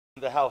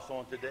the house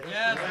on today.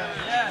 Yes,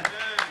 yes.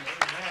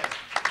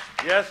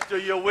 Yes to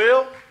your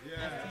will.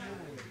 Yes.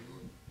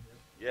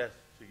 Yes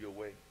to your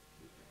way.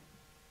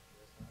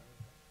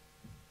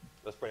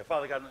 Let's pray.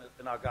 Father God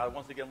and our God,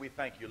 once again we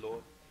thank you,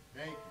 Lord.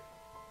 Thank you.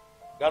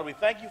 God, we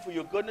thank you for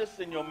your goodness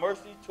and your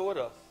mercy toward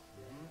us.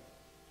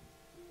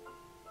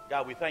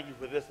 God, we thank you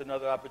for this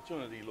another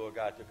opportunity, Lord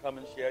God, to come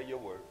and share your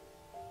word.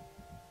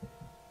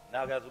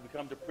 Now, God, as we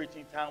come to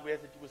preaching time, we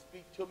ask that you would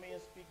speak to me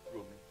and speak through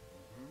me.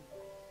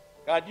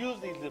 God, use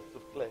these lips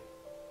of clay.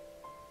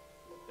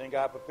 Then,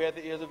 God, prepare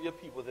the ears of your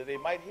people that they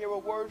might hear a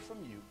word from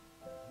you.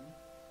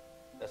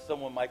 That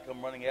someone might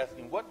come running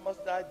asking, what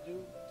must I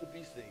do to be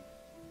saved?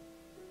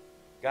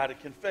 God, to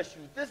confess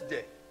you this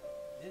day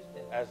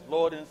as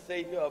Lord and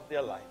Savior of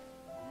their life.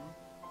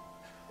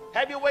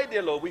 Have your way,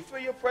 dear Lord. We feel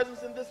your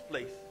presence in this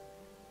place.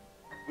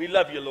 We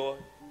love you, Lord,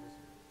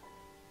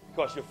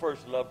 because you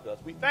first loved us.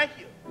 We thank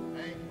you.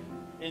 Thank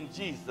you. In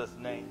Jesus'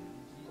 name.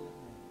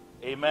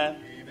 Amen.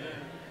 Amen.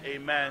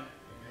 Amen.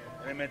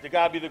 Amen. To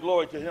God be the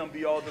glory. To him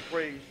be all the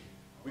praise.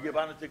 We give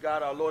honor to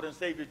God, our Lord and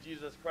Savior,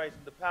 Jesus Christ,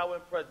 in the power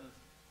and presence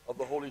of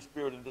the Holy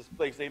Spirit in this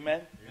place.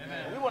 Amen.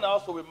 Amen. And we want to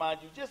also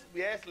remind you,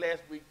 we asked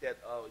last week that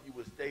you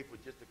would stay for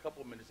just a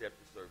couple minutes after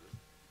service.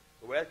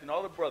 So we're asking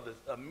all the brothers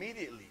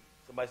immediately,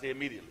 somebody say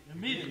immediately.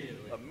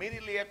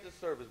 Immediately after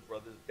service,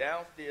 brothers,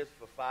 downstairs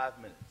for 5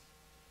 minutes.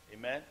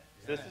 Amen.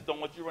 Sisters, don't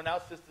want you to run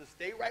out. Sisters,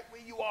 stay right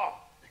where you are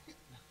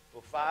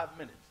for 5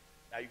 minutes.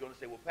 Now you're going to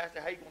say, well, Pastor,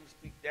 how are you going to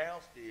speak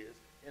downstairs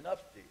and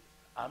upstairs?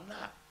 I'm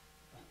not.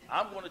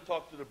 I'm going to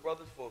talk to the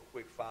brothers for a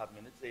quick 5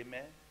 minutes.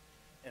 Amen.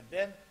 And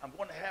then I'm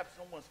going to have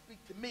someone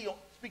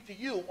speak to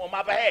you on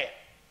my behalf.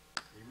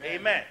 Amen.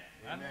 Amen.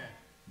 Amen.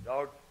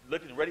 Y'all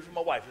looking ready for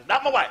my wife. It's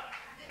not my wife.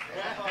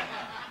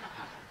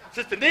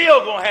 Sister Neil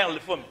going to handle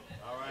it for me.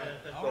 All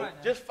right. So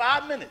just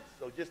 5 minutes.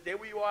 So just stay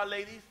where you are,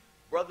 ladies.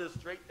 Brothers,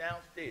 straight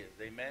downstairs.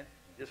 Amen.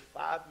 Just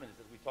 5 minutes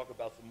as we talk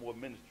about some more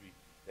ministry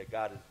that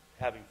God is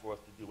having for us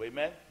to do.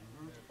 Amen.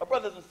 My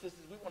brothers and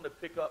sisters, we want to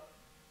pick up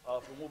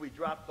from where we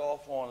dropped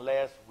off on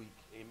last week.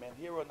 Amen.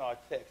 Here in our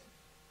text.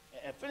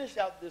 And finish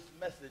out this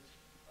message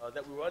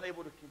that we were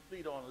unable to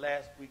complete on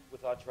last week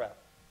with our travel.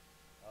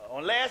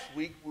 On last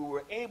week, we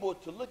were able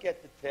to look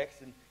at the text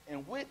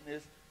and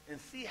witness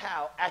and see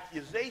how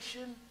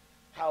accusation,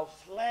 how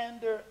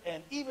slander,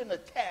 and even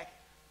attack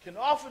can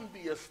often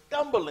be a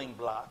stumbling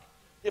block,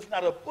 if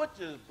not a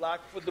butcher's block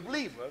for the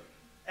believer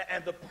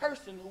and the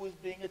person who is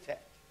being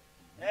attacked.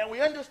 And we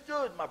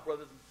understood, my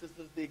brothers and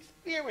sisters, the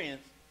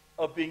experience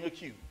of being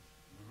accused,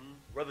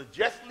 whether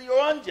justly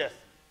or unjustly.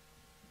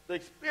 The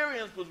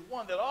experience was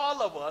one that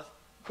all of us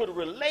could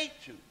relate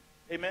to.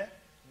 Amen?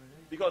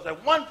 Because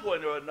at one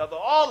point or another,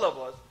 all of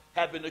us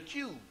have been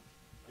accused,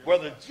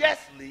 whether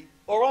justly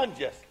or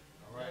unjustly.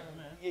 All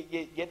right.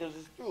 Yet it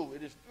is true.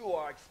 It is through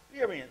our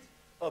experience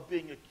of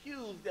being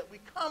accused that we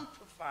come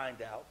to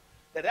find out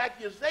that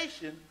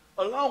accusation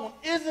alone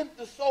isn't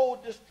the sole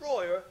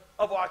destroyer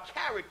of our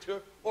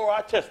character or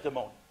our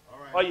testimony. All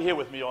right. Are you here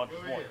with me on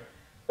this morning?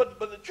 But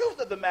the truth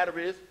of the matter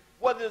is,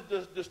 what is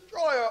the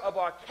destroyer of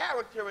our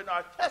character and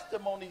our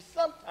testimony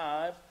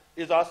sometimes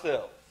is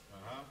ourselves.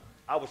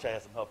 I wish I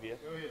had some help here.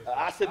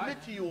 I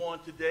submit to you on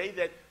today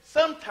that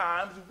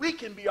sometimes we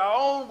can be our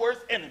own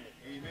worst enemy.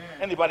 Amen.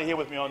 Anybody here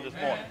with me on this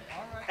morning?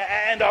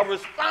 And our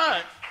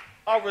response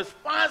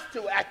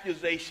to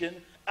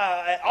accusation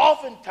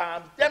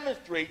oftentimes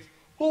demonstrates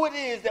who it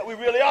is that we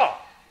really are.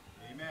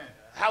 Amen.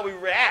 How we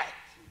react,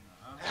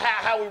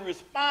 how we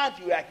respond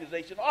to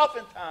accusation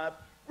oftentimes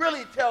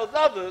really tells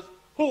others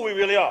who we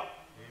really are.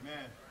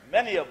 Amen.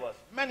 Many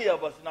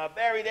of us in our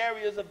varied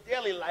areas of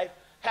daily life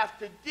have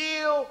to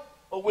deal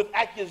with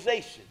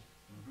accusation,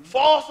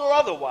 false or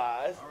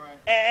otherwise,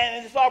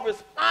 and it's our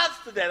response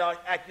to that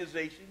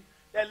accusation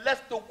that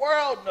lets the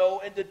world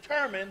know and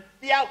determine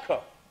the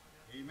outcome.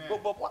 Amen.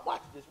 But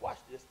watch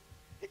this.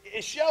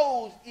 It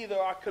shows either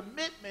our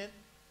commitment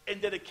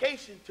and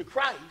dedication to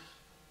Christ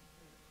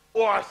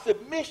or our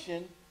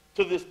submission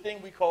to this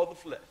thing we call the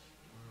flesh.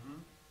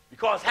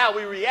 Because how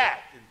we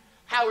react and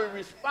how we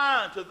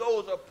respond to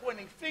those who are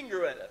pointing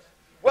finger at us,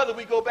 whether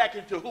we go back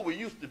into who we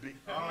used to be.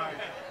 All right.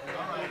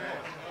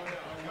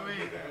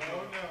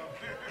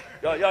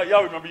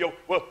 Y'all remember,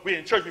 we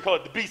in church, we call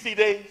it the BC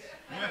days.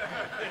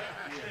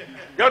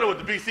 Y'all know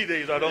what the BC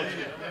days are, don't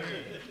you?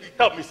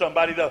 Help me,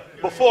 somebody. The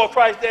before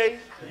Christ days.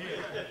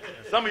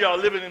 Some of y'all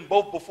living in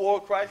both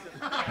before Christ.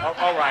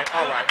 All right.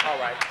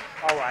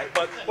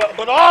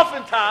 But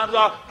oftentimes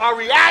our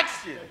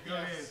reaction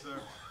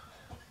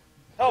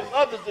helps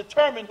others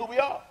determine who we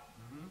are.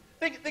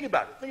 Think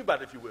about it. Think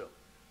about it, if you will.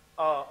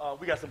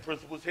 We got some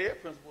principals here,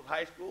 principal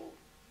high school,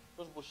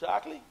 Principal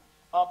Shockley.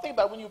 Think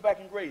about it when you were back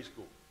in grade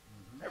school.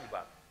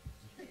 Everybody.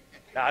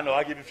 Now, I know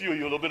I give a few of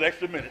you a little bit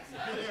extra minutes.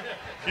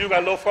 You got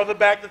a little further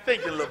back to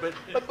think a little bit.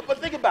 But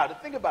think about it.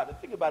 Think about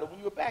it when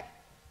you were back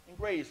in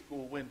grade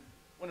school, when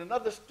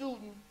another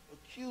student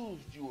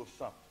accused you of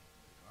something.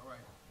 All right.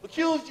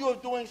 Accused you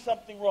of doing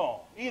something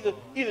wrong, either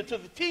to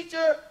the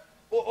teacher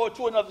or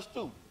to another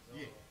student.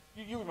 Yeah.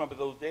 You remember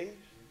those days.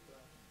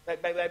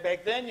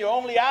 Back then, your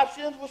only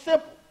options were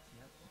simple.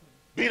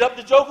 Beat up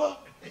the joker?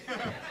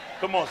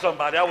 Come on,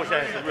 somebody. I wish I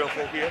had some real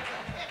folk here.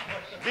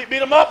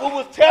 Beat him up who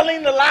was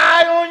telling the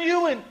lie on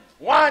you and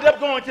wind up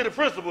going to the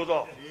principal's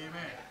office. Amen.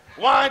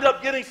 Wind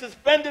up getting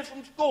suspended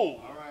from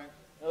school. All right.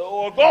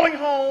 Or going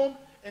home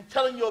and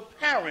telling your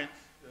parents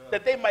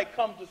that they might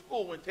come to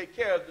school and take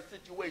care of the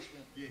situation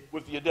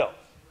with the adults.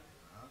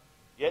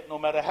 Yet, no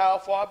matter how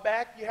far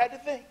back you had to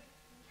think,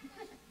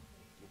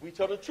 if we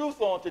tell the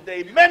truth on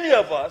today, many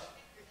of us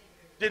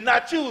did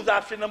not choose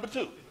option number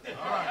 2.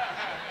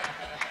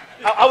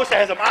 I wish I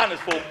had some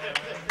honest folk.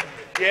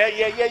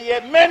 Yeah.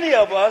 Many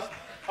of us,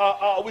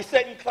 we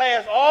sat in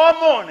class all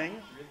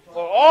morning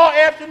or all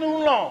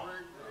afternoon long,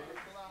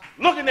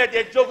 looking at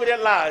that joker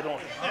that lied on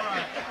us,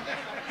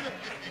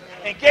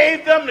 and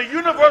gave them the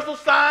universal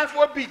sign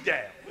for a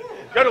beatdown.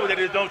 You know what that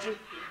is, don't you?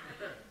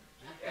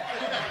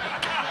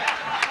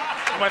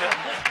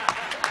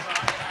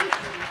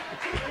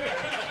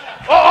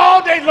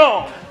 All day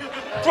long,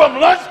 from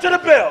lunch to the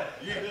bell,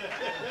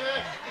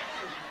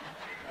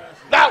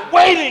 not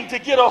waiting to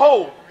get a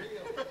hold.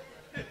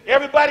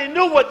 Everybody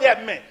knew what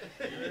that meant.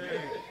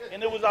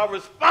 And it was our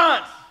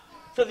response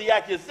to the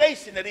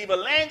accusation that either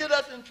landed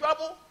us in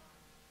trouble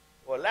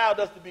or allowed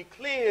us to be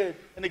cleared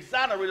and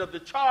exonerated of the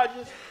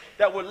charges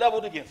that were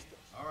leveled against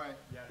us. All right.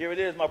 Here it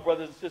is, my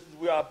brothers and sisters.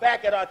 We are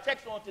back at our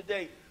text on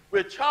today,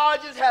 where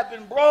charges have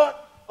been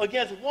brought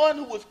against one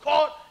who was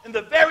caught in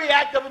the very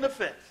act of an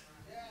offense.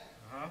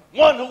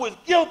 One who is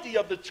guilty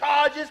of the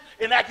charges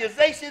and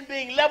accusation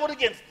being leveled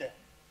against them.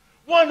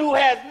 One who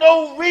has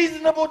no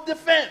reasonable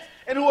defense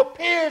and who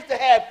appears to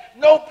have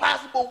no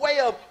possible way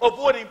of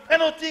avoiding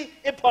penalty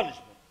and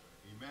punishment.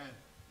 Amen.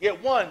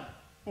 Yet one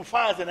who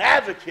finds an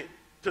advocate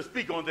to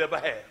speak on their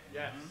behalf.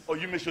 Yes. Oh,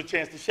 you missed your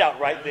chance to shout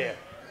right there.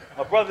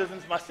 My brothers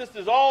and my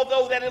sisters,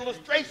 although that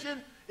illustration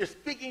is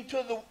speaking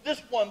to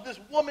this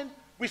woman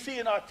we see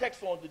in our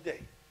text on today,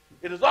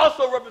 it is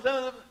also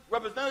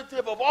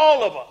representative of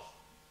all of us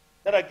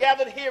that are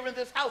gathered here in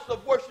this house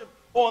of worship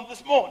on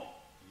this morning.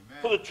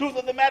 Amen. For the truth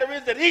of the matter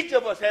is that each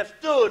of us has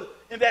stood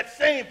in that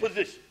same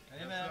position.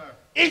 Amen.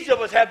 Each of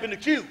us have been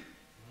accused.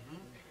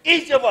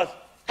 Each of us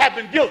have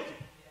been guilty.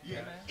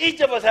 Yes. Each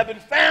of us have been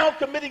found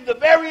committing the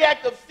very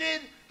act of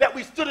sin that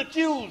we stood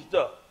accused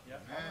of. Yes.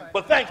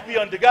 But thanks be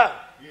unto God.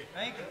 Yes.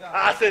 Thank you, God.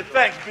 I said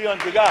thanks be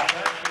unto God.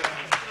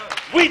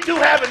 We too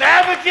have an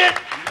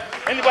advocate.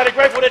 Anybody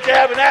grateful that you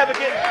have an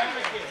advocate?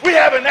 We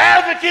have an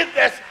advocate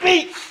that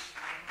speaks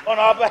on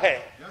our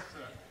behalf. Yes,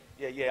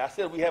 sir. Yeah. I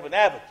said we have an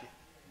advocate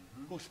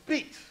who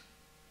speaks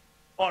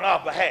on our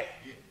behalf.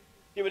 Yeah.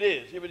 Here it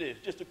is.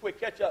 Just a quick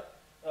catch up.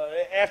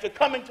 After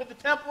coming to the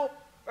temple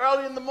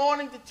early in the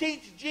morning to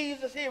teach,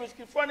 Jesus here is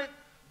confronted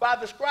by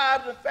the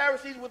scribes and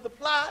Pharisees with the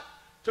plot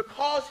to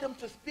cause him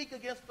to speak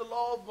against the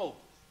law of Moses.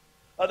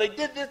 They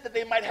did this that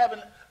they might have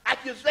an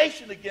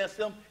accusation against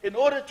him in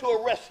order to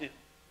arrest him.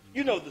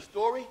 You know the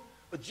story.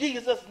 But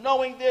Jesus,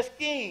 knowing their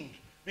schemes,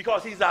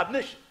 because he's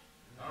omniscient,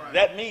 right.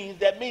 That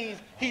means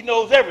he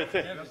knows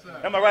everything. Yes,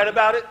 am I right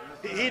about it?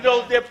 Yes, he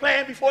knows their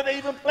plan before they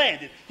even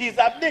planned it. He's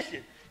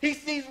omniscient. He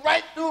sees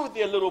right through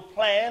their little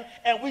plan,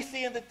 and we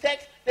see in the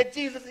text that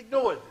Jesus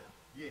ignored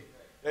them.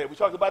 Yeah. We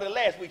talked about it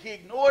last week. He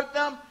ignored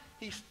them.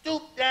 He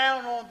stooped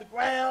down on the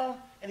ground,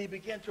 and he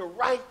began to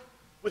write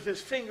with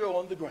his finger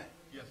on the ground.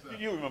 Yes, sir.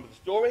 You remember the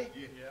story?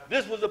 Yeah.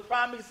 This was a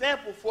prime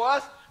example for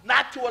us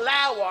not to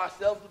allow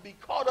ourselves to be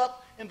caught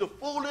up in the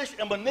foolish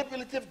and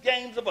manipulative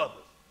games of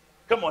others.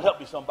 Come on, help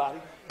me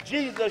somebody.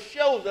 Jesus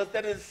shows us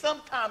that it is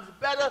sometimes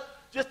better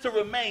just to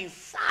remain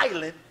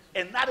silent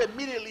and not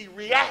immediately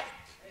react.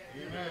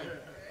 Amen.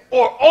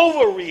 Or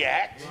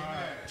overreact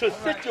to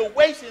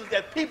situations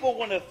that people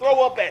want to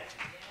throw up at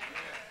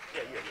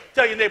you. Yeah.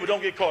 Tell your neighbor,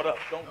 don't get caught up.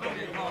 Don't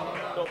get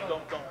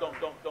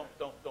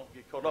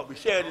caught up. We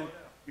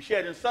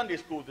shared in Sunday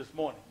school this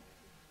morning.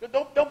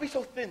 Don't be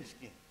so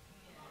thin-skinned.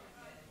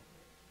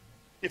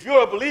 If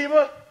you're a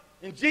believer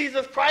in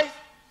Jesus Christ,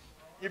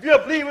 if you're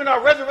a believer in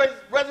our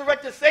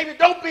resurrected Savior,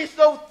 don't be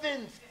so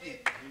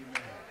thin-skinned.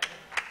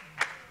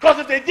 Because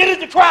if they did it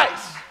to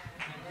Christ,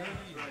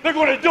 they're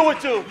going to do it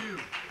to you.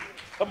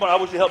 Come on, I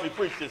wish you helped me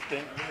preach this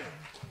thing.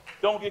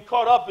 Don't get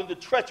caught up in the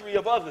treachery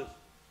of others,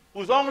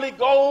 whose only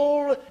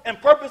goal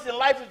and purpose in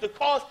life is to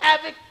cause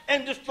havoc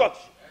and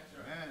destruction.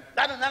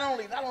 Not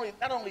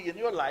only in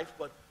your life,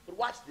 but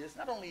watch this,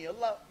 not only in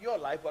your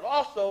life, but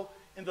also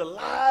in the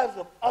lives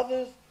of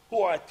others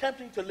who are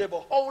attempting to live a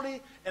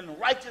holy and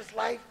righteous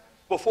life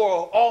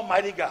before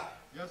Almighty God.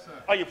 Yes, sir.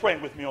 Are you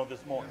praying with me on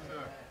this morning? Yes,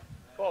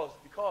 sir.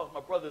 Because my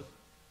brothers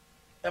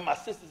and my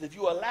sisters, if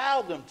you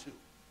allow them to,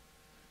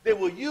 they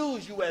will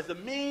use you as a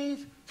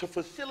means to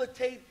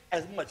facilitate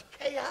as much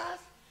chaos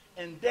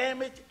and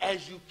damage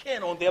as you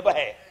can on their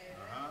behalf.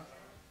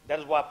 That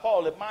is why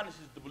Paul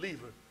admonishes the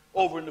believer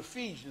over in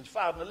Ephesians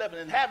 5:11,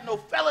 and have no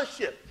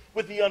fellowship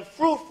with the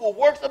unfruitful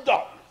works of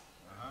darkness.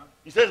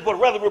 He says, but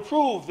rather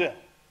reprove them.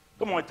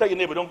 Come on, tell your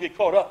neighbor, don't get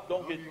caught up.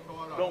 Don't get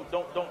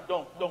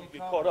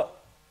caught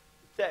up.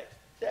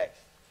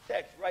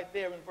 Text right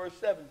there in verse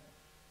 7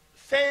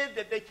 said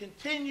that they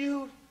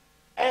continued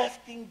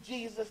asking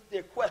Jesus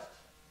their questions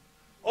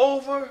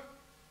over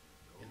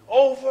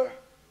over and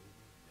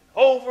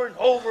over and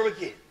over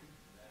again.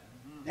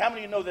 How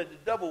many of you know that the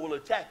devil will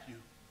attack you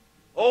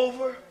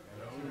over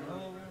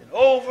and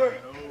over?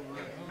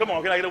 Come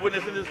on, can I get a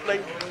witness in this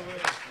place?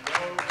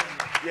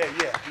 Yeah.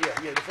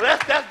 So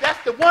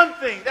that's the one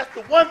thing. That's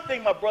the one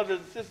thing, my brothers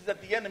and sisters,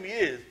 that the enemy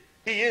is.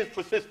 He is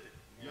persistent.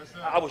 Yes,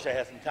 sir. I wish I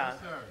had some time.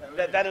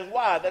 Yes, That is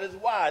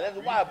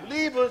why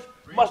believers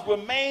must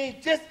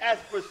remain just as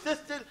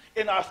persistent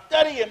in our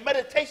study and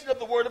meditation of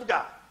the Word of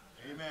God.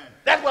 Amen.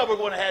 That's why we're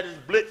going to have this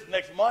blitz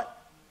next month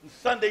in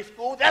Sunday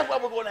school. That's why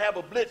we're going to have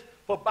a blitz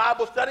for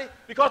Bible study,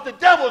 because the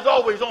devil's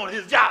always on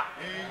his job.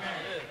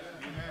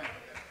 Amen.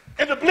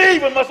 And the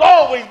believer must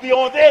always be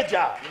on their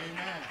job.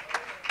 Amen.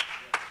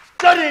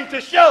 Studying to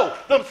show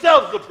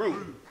themselves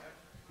approved.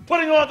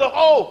 Putting on the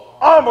whole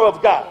armor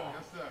of God.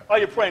 Yes, sir. Are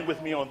you praying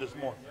with me on this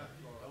morning?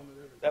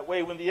 That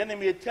way, when the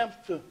enemy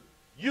attempts to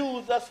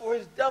use us for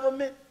his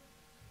devilment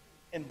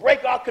and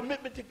break our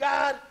commitment to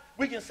God,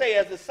 we can say,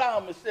 as the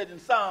psalmist said in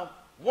Psalm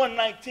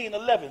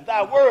 119:11,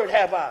 thy word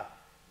have I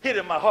hid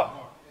in my heart.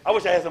 I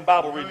wish I had some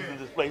Bible readers in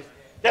this place.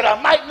 That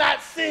I might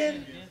not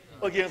sin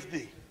against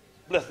thee.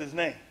 Bless his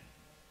name.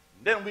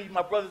 And then we,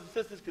 my brothers and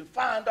sisters, can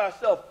find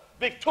ourselves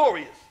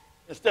victorious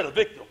instead of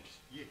victims.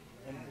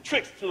 And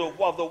tricks to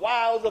the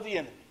wiles of the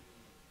enemy.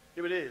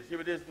 Here it is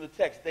in the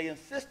text. They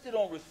insisted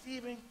on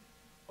receiving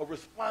a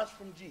response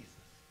from Jesus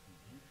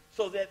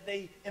so that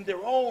they, in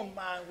their own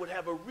mind, would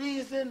have a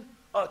reason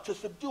to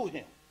subdue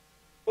him.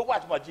 But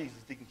watch my Jesus,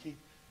 Deacon Keith.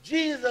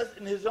 Jesus,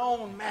 in his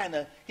own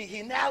manner,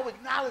 he now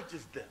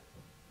acknowledges them.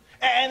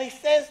 And he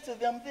says to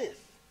them this.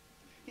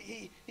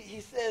 He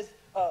says,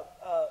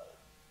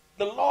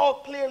 the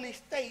law clearly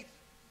states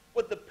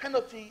what the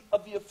penalty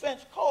of the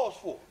offense calls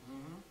for.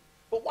 Mm-hmm.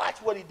 But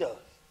watch what he does.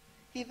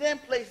 He then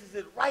places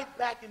it right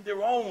back in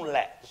their own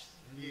laps.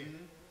 Yeah.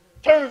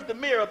 Turns the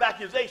mirror of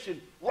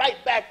accusation right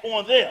back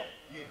on them.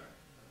 Yeah.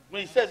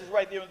 When he says it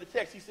right there in the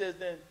text, he says,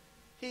 then,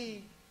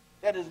 he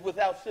that is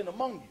without sin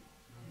among you.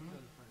 Mm-hmm.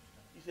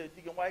 He said,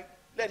 Deacon White,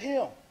 let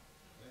him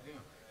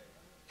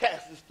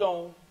cast the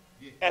stone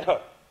at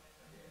her.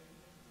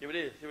 Here it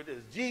is.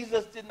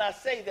 Jesus did not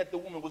say that the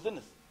woman was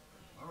innocent.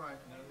 All right.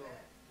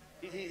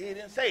 He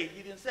didn't say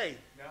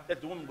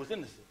that the woman was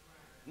innocent.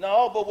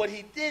 No, but what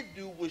he did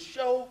do was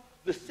show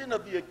the sin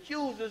of the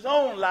accuser's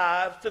own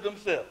lives to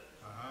themselves.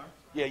 Uh-huh.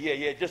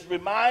 Yeah. Just a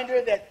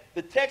reminder that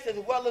the text, as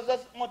well as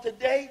us on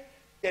today,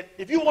 that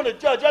if you want to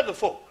judge other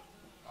folk,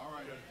 all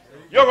right,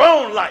 your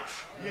own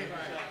life,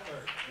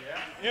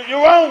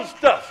 your own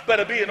stuff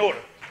better be in order.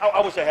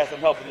 I wish I had some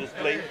help in this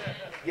place.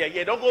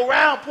 Yeah. Don't go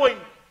around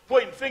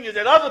pointing fingers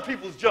at other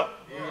people's junk.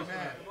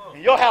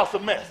 And your house a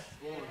mess.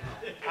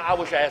 I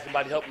wish I had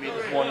somebody help me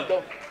this morning.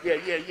 Don't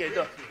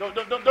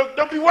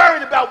be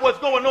worried about what's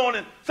going on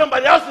in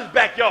somebody else's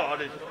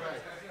backyard.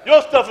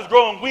 Your stuff is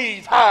growing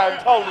weeds higher and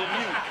taller than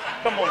you.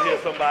 Come on here,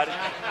 somebody.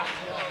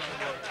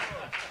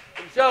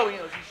 She's showing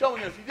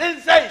us. He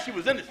didn't say she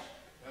was innocent.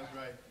 That's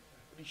right.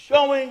 But he's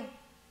showing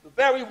the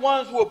very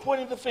ones who are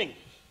pointing the fingers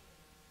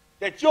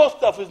that your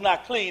stuff is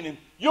not clean and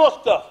your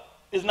stuff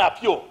is not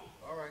pure.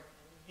 All right.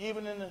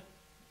 Even in the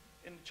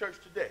church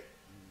today.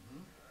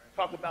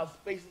 Talk about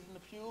spaces in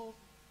the pews.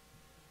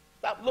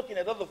 Stop looking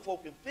at other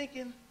folk and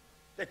thinking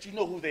that you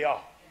know who they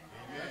are.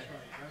 Amen.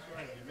 That's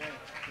right. Amen.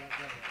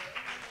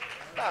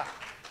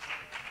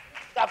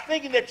 Stop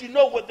thinking that you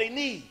know what they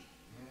need.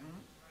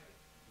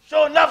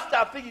 Sure enough,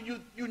 stop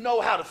thinking you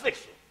know how to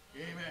fix them.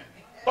 Amen.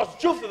 Because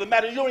the truth of the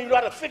matter, you don't even know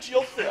how to fix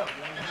yourself.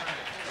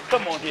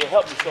 Come on here,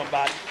 help me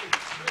somebody.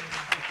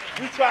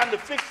 You trying to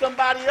fix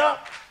somebody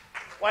up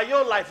while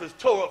your life is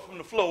tore up from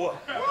the floor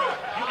up.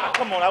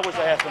 Come on, I wish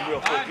I had some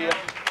real folk here.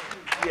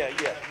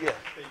 Yeah.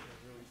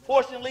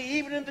 Fortunately,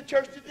 even in the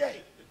church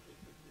today,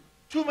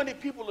 too many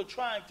people are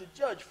trying to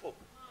judge folk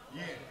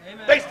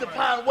based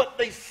upon what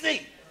they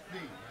see.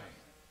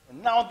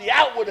 And not on the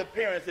outward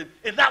appearance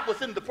and not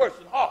what's in the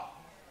person's heart.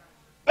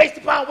 Based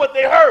upon what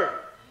they heard.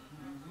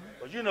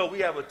 But you know, we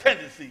have a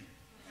tendency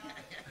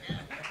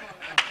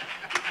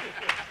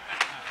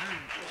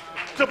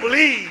to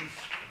believe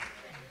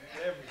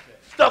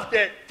stuff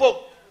that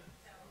folk,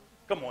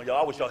 come on,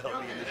 y'all, I wish y'all helped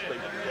me in this place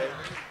today.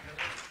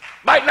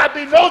 Might not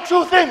be no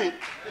truth in it.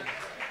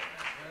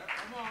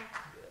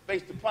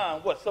 Based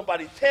upon what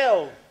somebody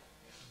tells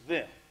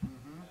them.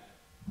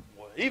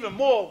 Or even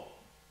more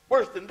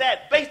worse than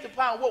that, based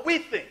upon what we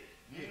think.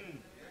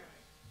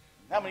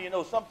 How many of you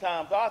know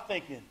sometimes our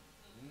thinking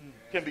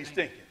can be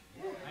stinking?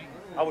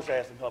 I wish I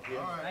had some help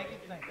here.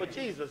 But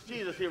Jesus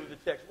here in the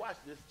text, watch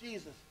this.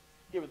 Jesus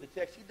here in the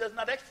text, he does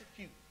not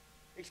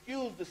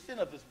excuse the sin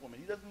of this woman.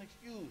 He doesn't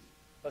excuse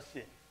her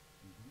sin.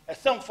 As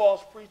some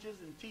false preachers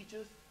and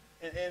teachers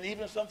and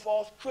even some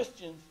false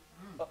Christians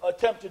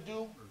attempt to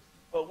do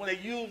when they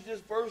use this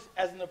verse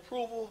as an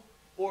approval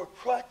or a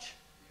crutch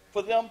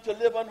for them to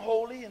live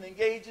unholy and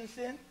engage in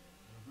sin.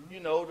 You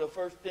know, the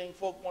first thing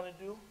folk want to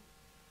do,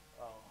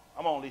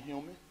 I'm only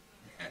human.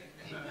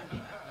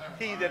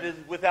 He that is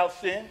without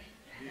sin.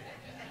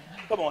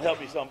 Come on, help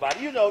me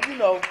somebody. You know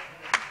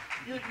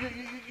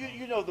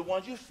the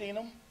ones, you've seen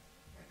them.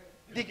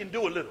 He can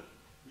do a little.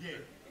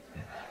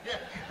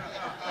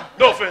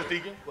 No offense,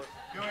 Deacon, but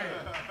Go ahead.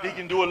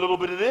 Deacon do a little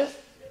bit of this.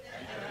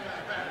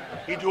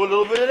 He do a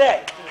little bit of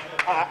that.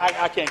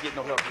 I can't get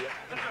no help here.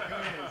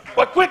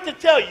 But quick to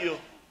tell you,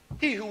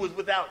 he who was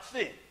without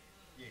sin.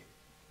 Yeah.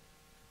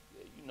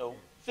 Yeah, you know,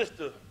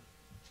 sister,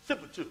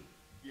 sip or two.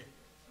 Yeah.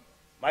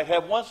 Might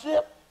have one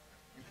sip.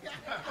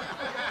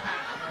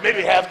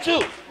 Maybe have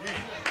two.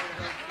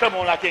 Come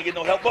on, I can't get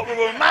no help. But we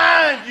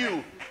remind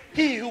you,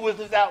 he who was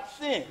without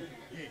sin.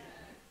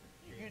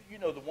 You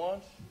know the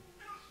ones.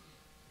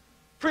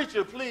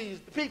 Preacher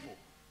pleased the people.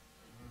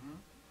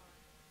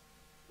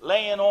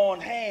 Laying on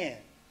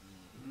hands.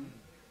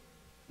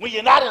 When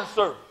you're not in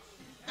service.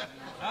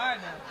 All right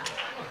now.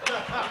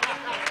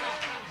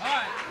 All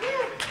right.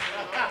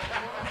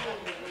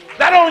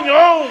 Not on your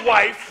own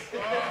wife.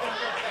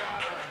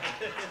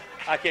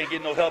 I can't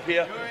get no help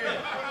here.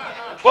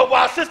 But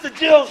while Sister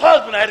Jill's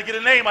husband, I had to get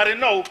a name I didn't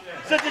know,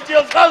 Sister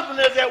Jill's husband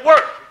is at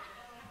work.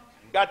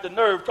 Got the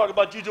nerve talking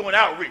about you doing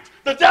outreach.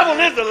 The devil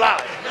is a liar.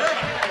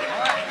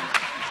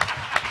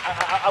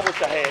 I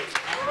wish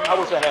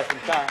I had some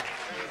time.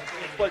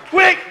 But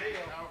quick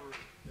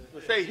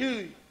to say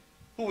he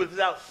who is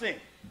without sin.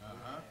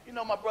 You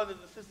know, my brothers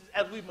and sisters,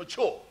 as we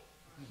mature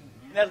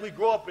and as we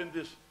grow up in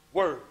this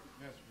word,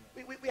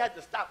 we have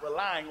to stop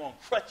relying on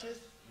crutches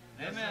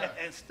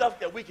and stuff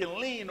that we can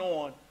lean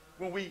on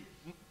when we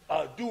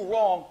do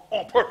wrong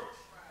on purpose.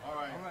 All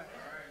right.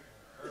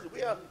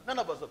 Listen, none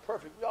of us are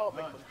perfect. We all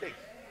make mistakes.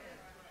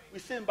 We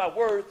sin by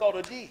word, thought,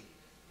 or deed.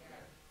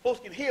 Folks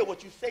can hear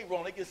what you say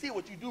wrong. They can see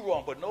what you do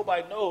wrong, but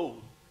nobody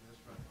knows.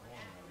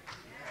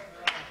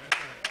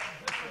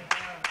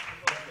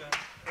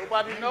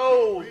 Nobody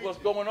knows what's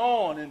going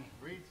on and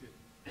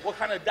what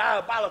kind of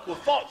diabolical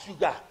thoughts you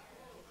got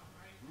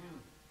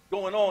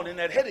going on in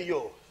that head of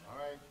yours. All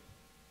right.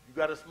 You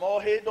got a small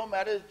head, don't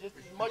matter, it's just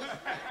as much.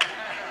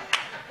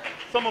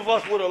 Some of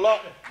us with a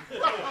lot.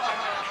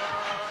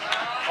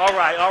 All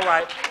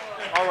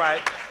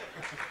right.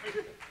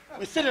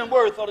 We sit in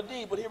word, thought, or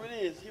deed, but here it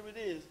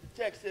is.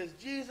 The text says,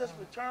 Jesus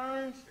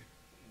returns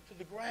to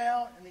the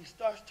ground and he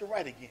starts to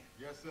write again.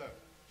 Yes, sir.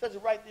 Says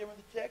it right there in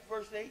the text,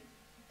 verse 8.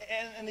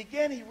 And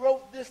again, he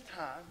wrote this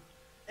time.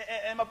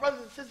 And my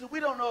brothers and sisters, we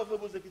don't know if it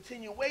was a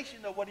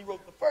continuation of what he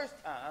wrote the first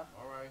time,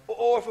 All right.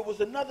 or if it was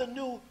another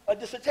new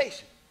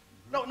dissertation.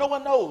 No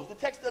one knows. The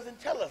text doesn't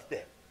tell us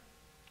that.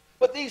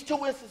 But these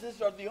two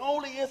instances are the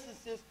only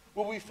instances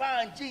where we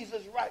find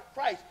Jesus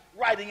Christ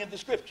writing in the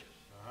scriptures.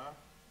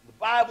 The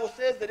Bible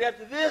says that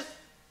after this,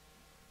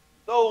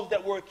 those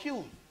that were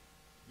accused,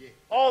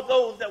 all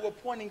those that were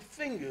pointing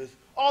fingers,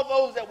 all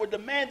those that were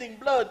demanding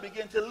blood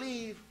began to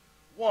leave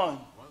one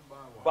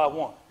by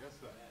one. Yes,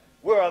 sir.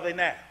 Where are they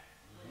now?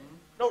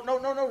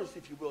 Notice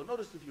if you will.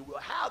 Notice if you will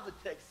how the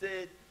text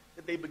said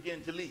that they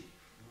began to leave.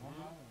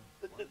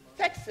 The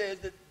text says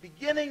that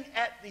beginning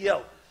at the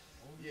elders,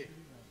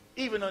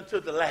 even unto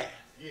the last.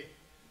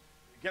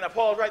 Can I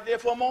pause right there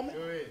for a moment?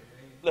 Go ahead.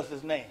 Bless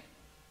his name.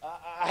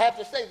 I have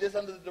to say this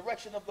under the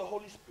direction of the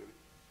Holy Spirit,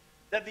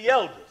 that the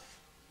elders,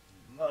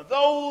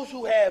 those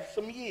who have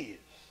some years,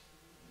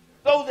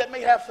 those that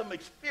may have some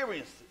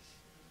experiences,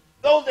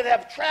 those that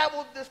have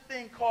traveled this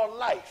thing called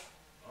life,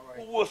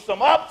 with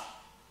some ups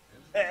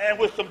and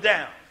with some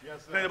downs.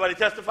 Yes, sir. Can anybody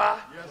testify?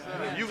 Yes,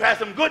 sir. You've had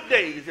some good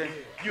days and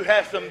you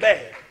have some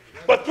bad.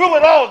 But through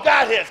it all,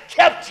 God has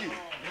kept you.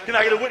 Can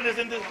I get a witness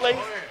in this place?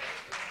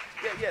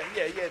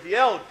 Yeah.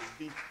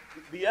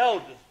 The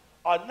elders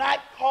are not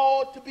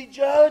called to be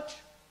judge,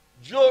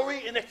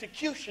 jury, and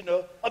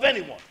executioner of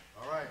anyone.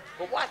 All right.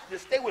 But watch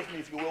this. Stay with me,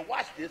 if you will.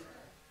 Watch this.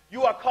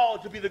 You are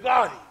called to be the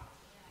guardian.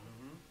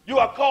 You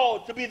are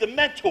called to be the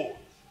mentors.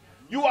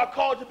 You are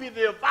called to be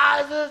the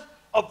advisors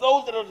of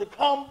those that are to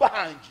come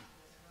behind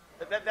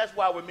you. That's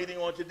why we're meeting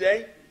on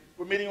today.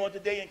 We're meeting on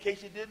today, in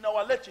case you didn't know,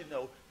 I'll let you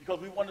know, because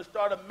we want to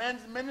start a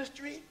men's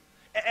ministry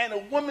and a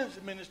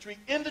women's ministry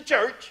in the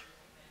church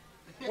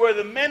where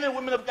the men and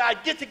women of God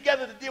get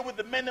together to deal with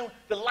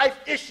the life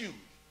issues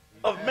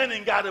of men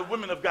and God and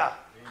women of God.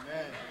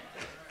 Amen.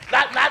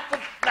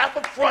 Not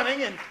for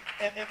fronting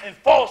and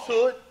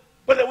falsehood,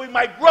 but that we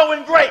might grow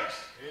in grace.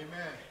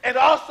 Amen. And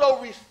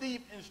also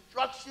receive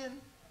instruction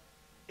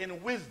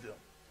in wisdom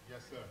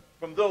Yes, sir.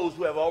 from those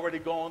who have already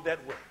gone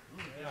that way.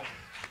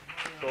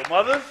 So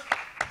mothers,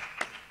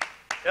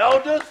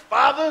 elders,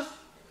 fathers,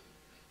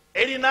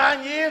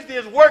 89 years,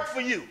 there's work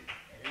for you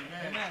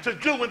to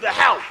do in the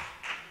house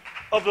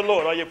of the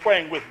Lord. Are you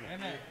praying with me?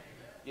 Amen.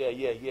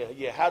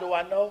 Yeah. How do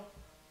I know?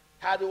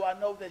 How do I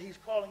know that he's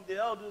calling the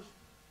elders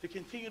to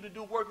continue to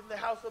do work in the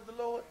house of the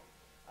Lord?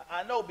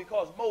 I know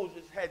because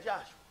Moses had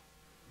Joshua.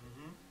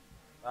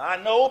 I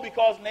know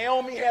because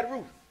Naomi had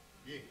Ruth.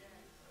 Yeah.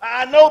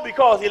 I know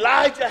because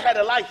Elijah had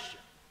Elisha.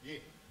 Yeah.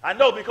 I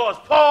know because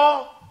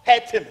Paul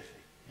had Timothy.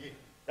 Yeah.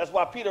 That's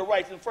why Peter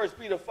writes in 1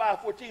 Peter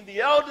 5:14, the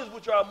elders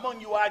which are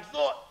among you I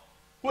exhort,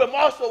 who am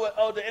also an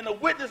elder and a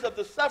witness of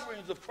the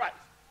sufferings of Christ,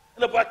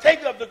 and a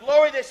partaker of the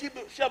glory that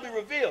shall be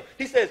revealed.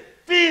 He says,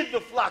 feed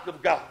the flock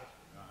of God,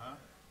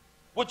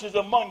 which is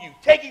among you,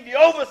 taking the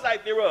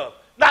oversight thereof,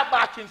 not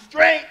by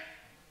constraint,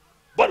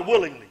 but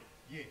willingly.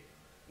 Yeah.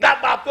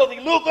 Not by filthy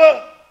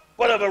lucre,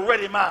 but of a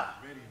ready mind.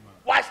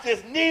 Watch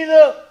this,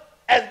 neither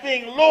as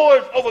being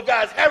lords over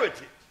God's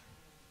heritage,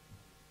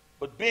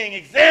 but being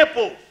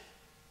examples.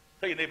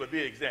 Tell your neighbor,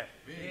 be an example.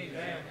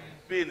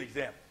 Be an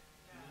example.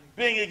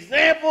 Being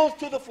examples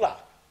to the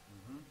flock.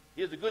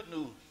 Here's the good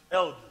news,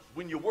 elders,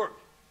 when you work,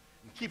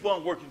 and keep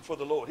on working for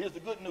the Lord. Here's the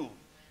good news.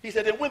 He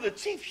said, and when the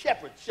chief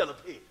shepherd shall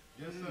appear.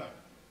 Yes, sir.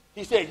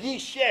 He said, ye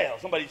shall.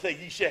 Somebody say,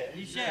 ye shall.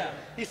 Ye shall.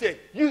 He said,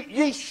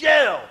 ye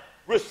shall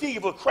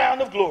receive a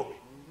crown of glory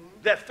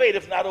that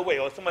fadeth not away.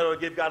 Or somebody ought to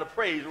give God a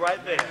praise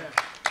right there.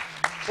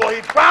 For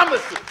he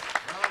promises.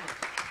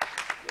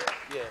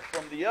 Yeah,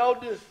 from the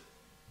eldest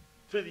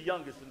to the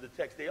youngest in the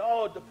text, they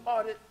all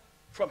departed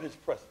from his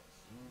presence.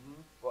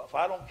 Well, if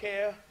I don't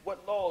care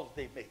what laws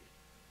they make,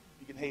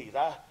 you can haze.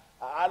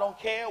 I don't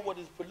care what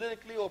is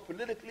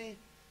politically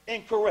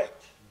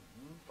incorrect.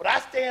 But I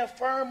stand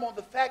firm on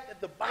the fact that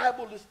the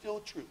Bible is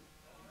still true.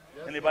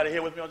 Yes. Anybody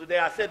here with me on today?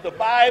 I said the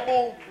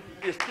Bible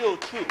is still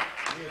true.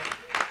 Yes.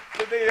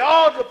 So they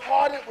all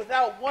departed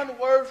without one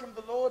word from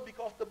the Lord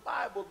because the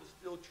Bible is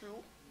still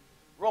true.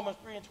 Romans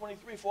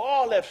 3:23, for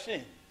all have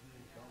sinned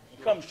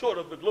and come short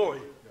of the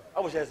glory. I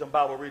wish I had some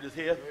Bible readers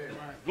here.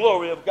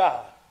 Glory of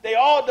God. They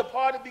all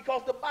departed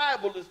because the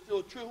Bible is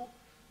still true.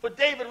 For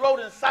David wrote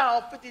in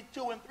Psalm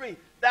 52:3,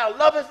 thou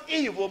lovest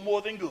evil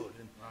more than good,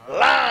 and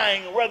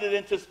lying rather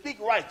than to speak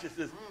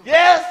righteousness.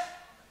 Yes,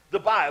 the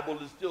Bible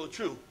is still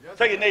true. Yes,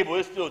 tell your neighbor,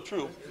 it's still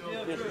true.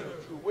 It's still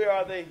true. Where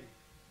are they?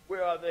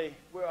 Where are they?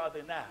 Where are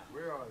they now?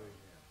 Where are they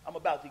now? I'm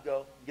about to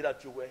go. Get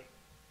out your way.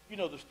 You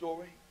know the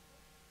story.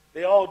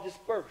 They all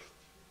dispersed.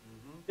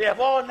 They have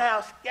all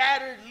now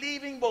scattered,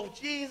 leaving both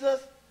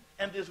Jesus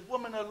and this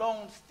woman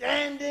alone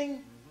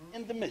standing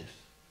in the midst.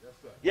 Yes,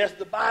 sir. Yes,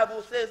 the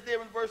Bible says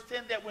there in verse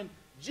 10 that when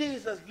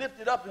Jesus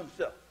lifted up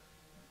himself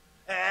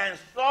and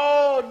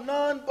saw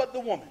none but the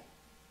woman,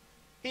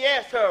 he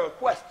asked her a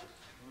question.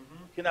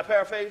 Can I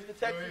paraphrase the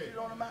text if you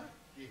don't mind?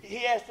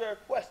 He asked her a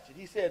question.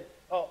 He said,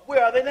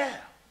 where are they now?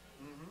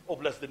 Oh,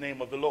 bless the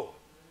name of the Lord.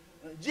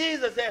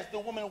 Jesus asked the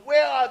woman,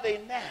 where are they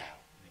now?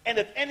 And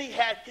if any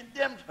had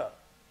condemned her.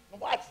 And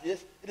watch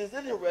this. It is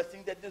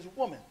interesting that this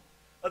woman,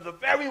 the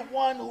very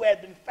one who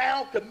had been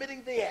found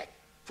committing the act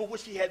for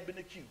which he had been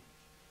accused,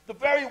 the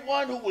very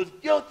one who was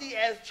guilty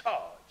as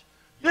charged,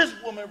 this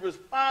woman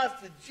responds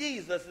to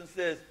Jesus and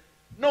says,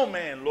 no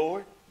man,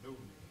 Lord. No man.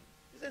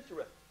 It's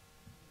interesting.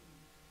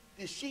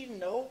 Did she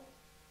know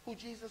who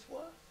Jesus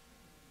was?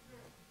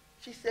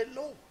 She said,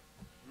 Lord.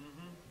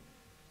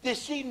 Did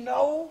she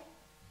know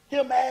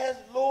him as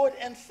Lord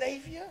and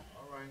Savior?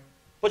 All right.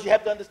 But you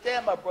have to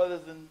understand, my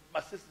brothers and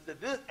my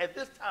sisters, at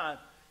this time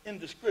in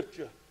the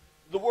scripture,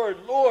 the word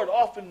Lord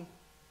often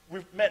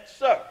meant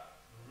sir.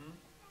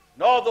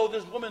 And although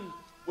this woman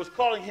was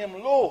calling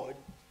him Lord,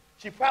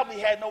 she probably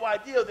had no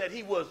idea that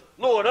he was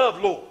Lord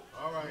of Lords.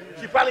 All right.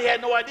 She probably had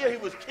no idea he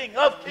was King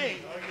of Kings.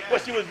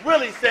 But she was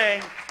really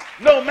saying,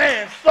 no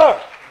man, sir.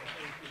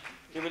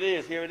 Here it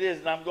is,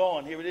 and I'm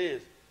going. Here it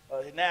is.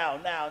 Now.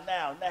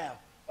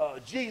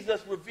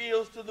 Jesus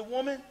reveals to the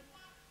woman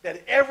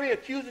that every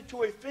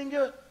accusatory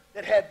finger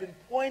that had been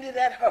pointed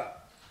at her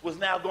was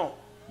now gone.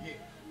 Yeah.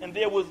 And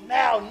there was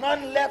now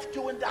none left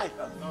to indict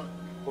her.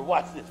 But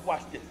watch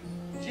this.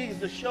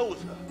 Jesus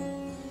shows her,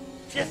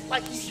 just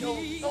like he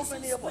shows so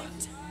many of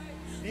us,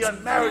 the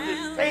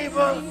unmerited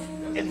favor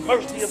and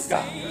mercy of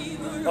God.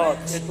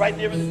 It's right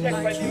there in the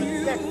text,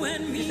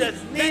 He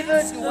says,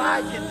 neither do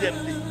I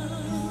condemn thee.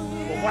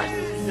 But watch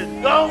this. He says,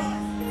 go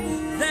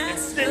and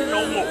sin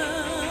no more.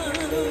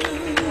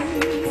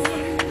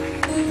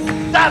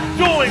 Stop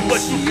doing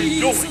what you've been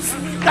doing.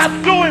 Stop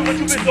doing what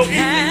you've been so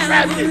easily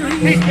trapped in.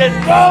 He said,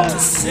 go.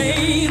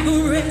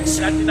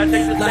 Can I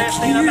take this last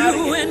thing? I'm out of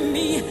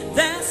here.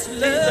 That's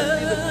love.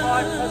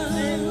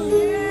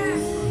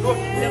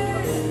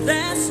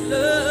 That's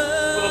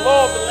love. For the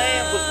law of the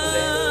land was for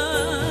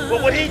them. But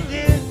what he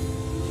did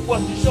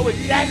was to show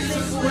exactly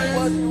who he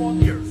was here on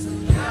the earth.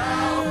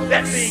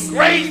 That being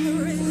grace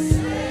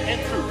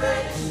and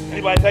truth.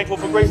 Anybody thankful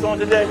for grace on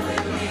today?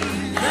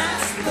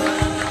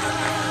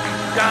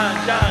 John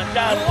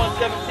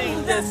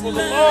 1:17 says, for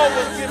the law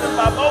was given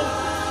by Moses,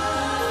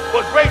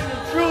 but grace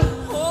and truth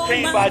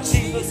came by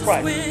Jesus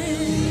Christ.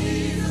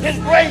 His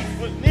grace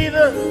was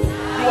neither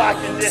do I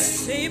condemn.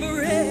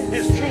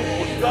 His truth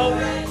was go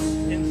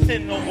and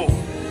sin no more.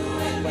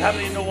 But how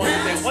many know one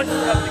today? Once you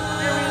have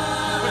experience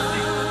with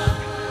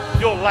Jesus,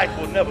 your life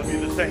will never be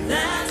the same.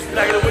 Can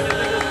I get a witness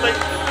in this place?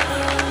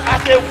 I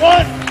said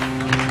once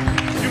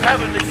you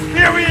have an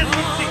experience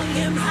with Jesus.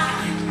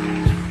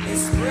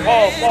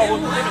 Paul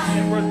was Timothy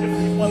in 1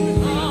 Timothy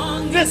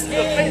 1:15. This is a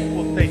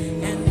faithful thing,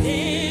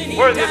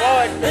 worthy of all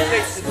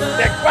expectation,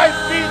 that Christ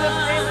Jesus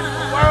came into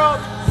the world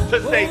to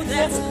save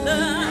sinners.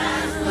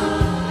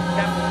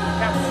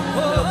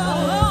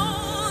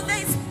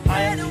 I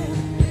am you.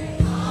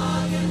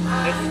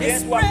 Let's stand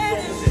to our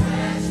throne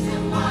today.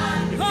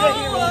 If you're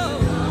here on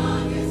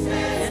this,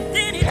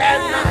 you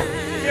have not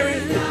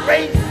experienced the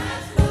grace and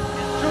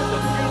truth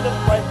of Jesus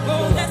Christ in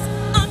your life.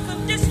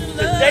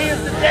 Today is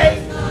the day.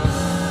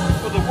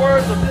 The word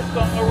words of this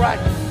song are right.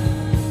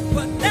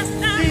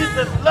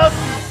 Jesus loves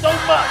you so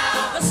much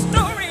The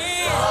story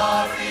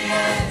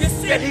is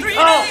that he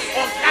comes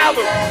on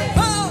Calvary.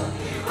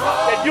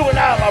 That you and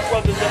I, my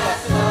brothers and my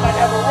sisters, might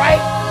have a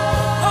right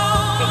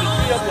to the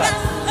tree of life.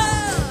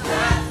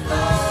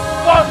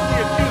 Falsely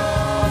accused.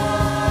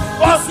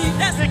 Falsely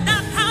that's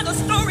not how the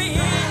story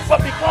is.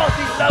 but because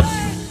he loves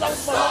you so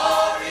much.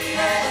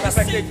 Matter of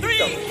fact, he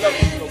loves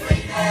you so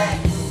much.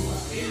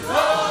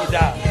 He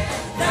died.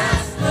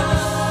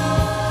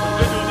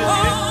 The good news is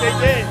he didn't stay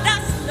dead.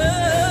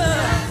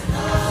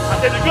 I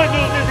said the good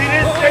news is he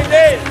didn't stay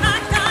dead.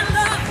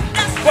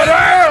 But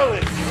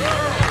early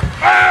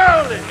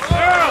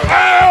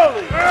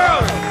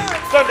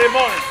Sunday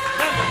morning,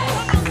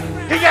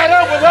 he got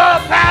up with all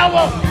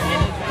power.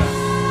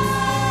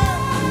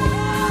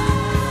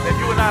 That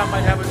you and I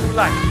might have a new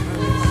life.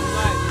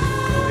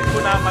 That you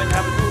and I might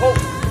have a new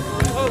hope.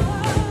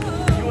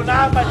 You and I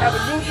might have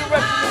a new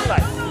direction in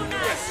life.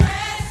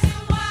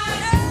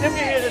 If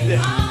you're here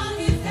today,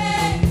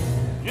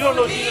 you don't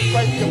know Jesus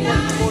Christ, your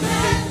personal Lord and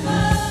Savior.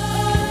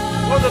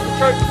 You want the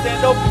church to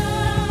stand open.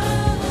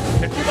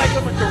 If you might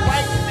come into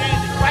right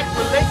standing, right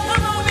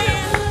relationship with him.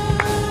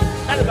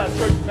 Not about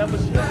church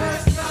membership,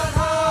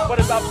 but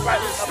about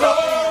right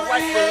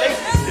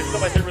relationship.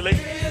 Somebody say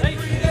relationship.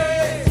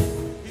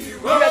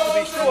 You have to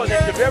be sure that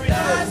you're very sure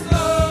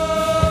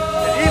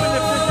that even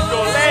if this is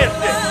your last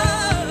day,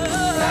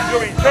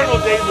 your eternal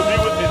days will be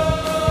with him.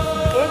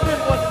 So if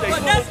this one today,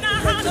 But that's not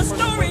how the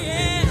story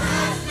ends.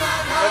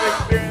 have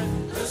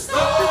experienced his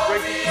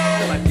grace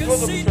in life. You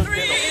see,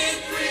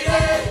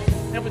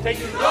 3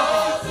 invitation is open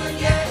to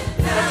you.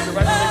 Come into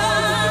right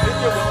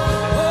relationship with him.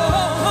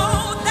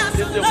 that's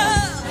Is there one? love.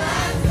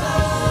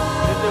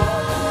 Is there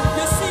one?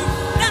 You see,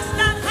 that's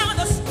not how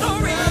the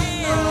story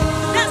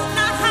ends. That's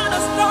not how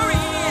the story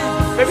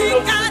ends. Maybe He no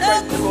got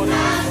up. Jesus Christ will go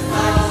there.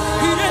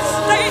 He didn't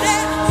stay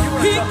there.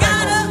 He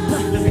got up.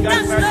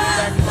 That's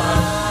love.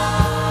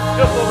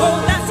 Just over Oh,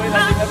 that's the way my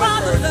like they never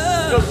Father's heard.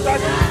 love. Just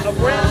start a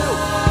brand new.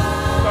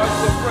 Start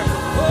with fresh.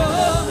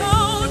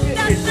 Oh,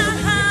 that's not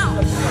how.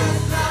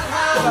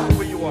 Come out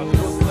where you are.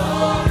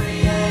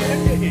 If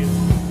you're here.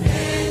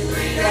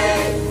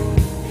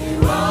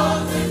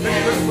 Maybe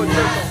you're looking for a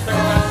church on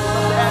Saturday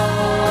night.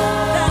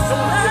 That's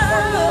Someone get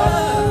part of the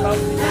love.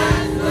 house.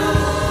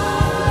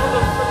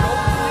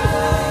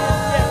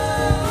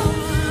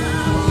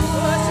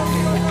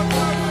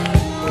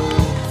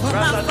 But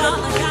my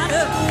Father got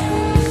up.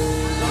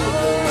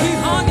 He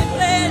hung and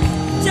bled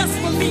just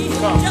for me,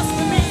 just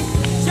for me,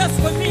 just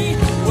for me,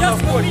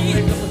 just for me,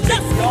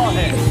 just for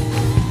me.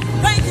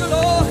 Thank you,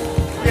 Lord.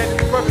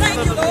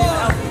 Thank you,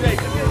 Lord.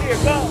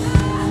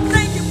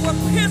 Thank you for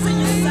piercing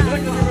your side.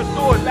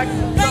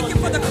 Thank you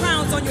for the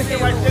crowns on your head.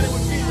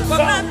 For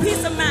my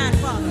peace of mind,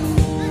 Father.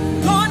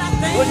 Lord, I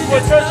thank you. What's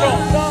your church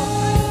home?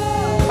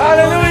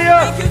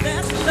 Hallelujah. Thank you,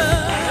 that's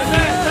love.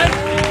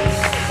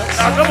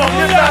 Now come on,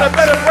 give God a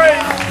better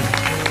praise.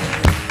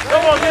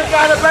 Come on, give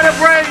God a better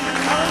praise.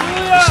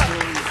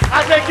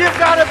 I said give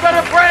God a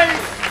better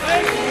praise.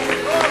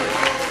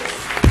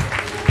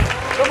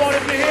 Come on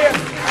if you're here.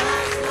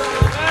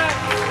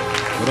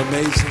 What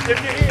amazing. If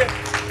you're here.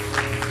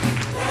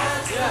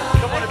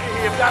 Come on if you're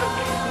here. God is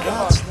in your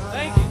heart.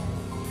 Thank you.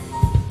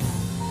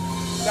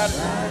 God is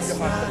in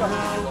your heart. Come on.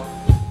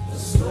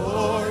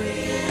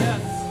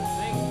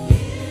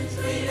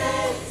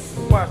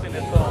 Why I sing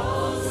that song?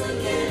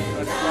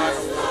 That's right.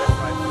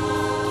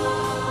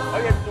 All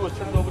you have to do is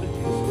turn it over to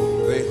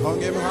Jesus. They hung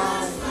him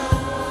high.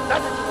 Not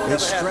that you will They never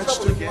have stretched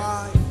trouble him again,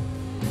 wide.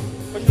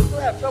 but you'll still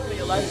have trouble in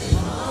your life.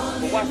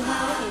 But watch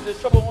this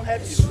trouble won't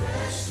have you.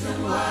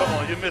 Come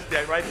on, you missed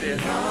that right there.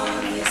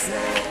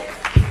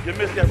 You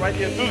missed that right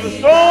there. Through the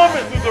storm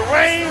and through the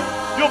rain,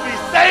 you'll be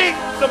safe.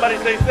 Somebody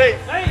say safe.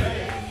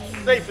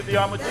 Safe in the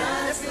arm of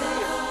Jesus. If you're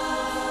here.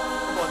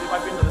 Come on, there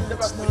might be another.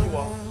 Step out where you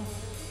are.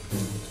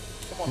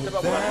 Come on, step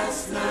out where you are.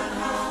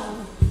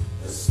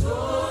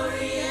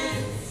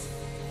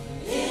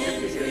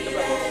 If you're here,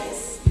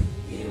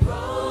 step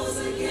out.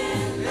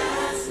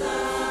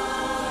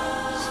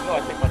 I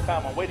take my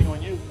time. I'm waiting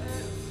on you.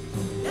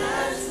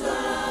 That's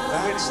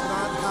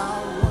not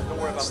how. Don't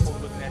worry about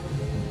folks looking at you.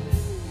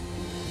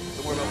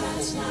 Don't worry about what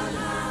folks looking at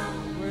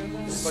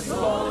you. But you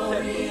saw the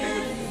text.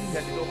 You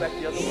had to go back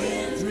the other way.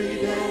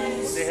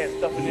 They had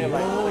stuff in their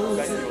life like you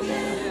got yours.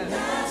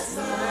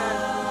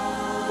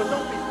 But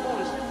don't be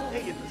foolish. Just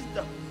stay in the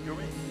stuff you're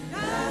in.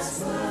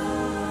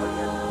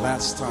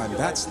 Last time.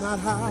 That's not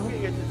how. Let me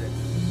get to that.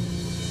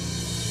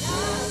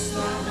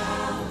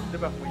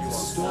 Step out where you are.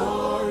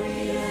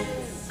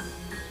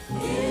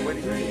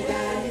 Waiting for you.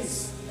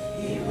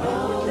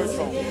 Church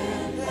home. If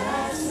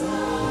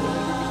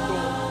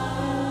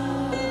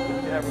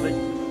you have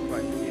relationships with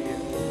Christ, you're here.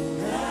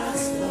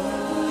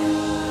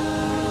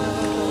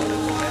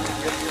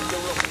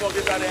 Come on,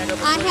 get out of hand up.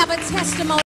 I have a testimony.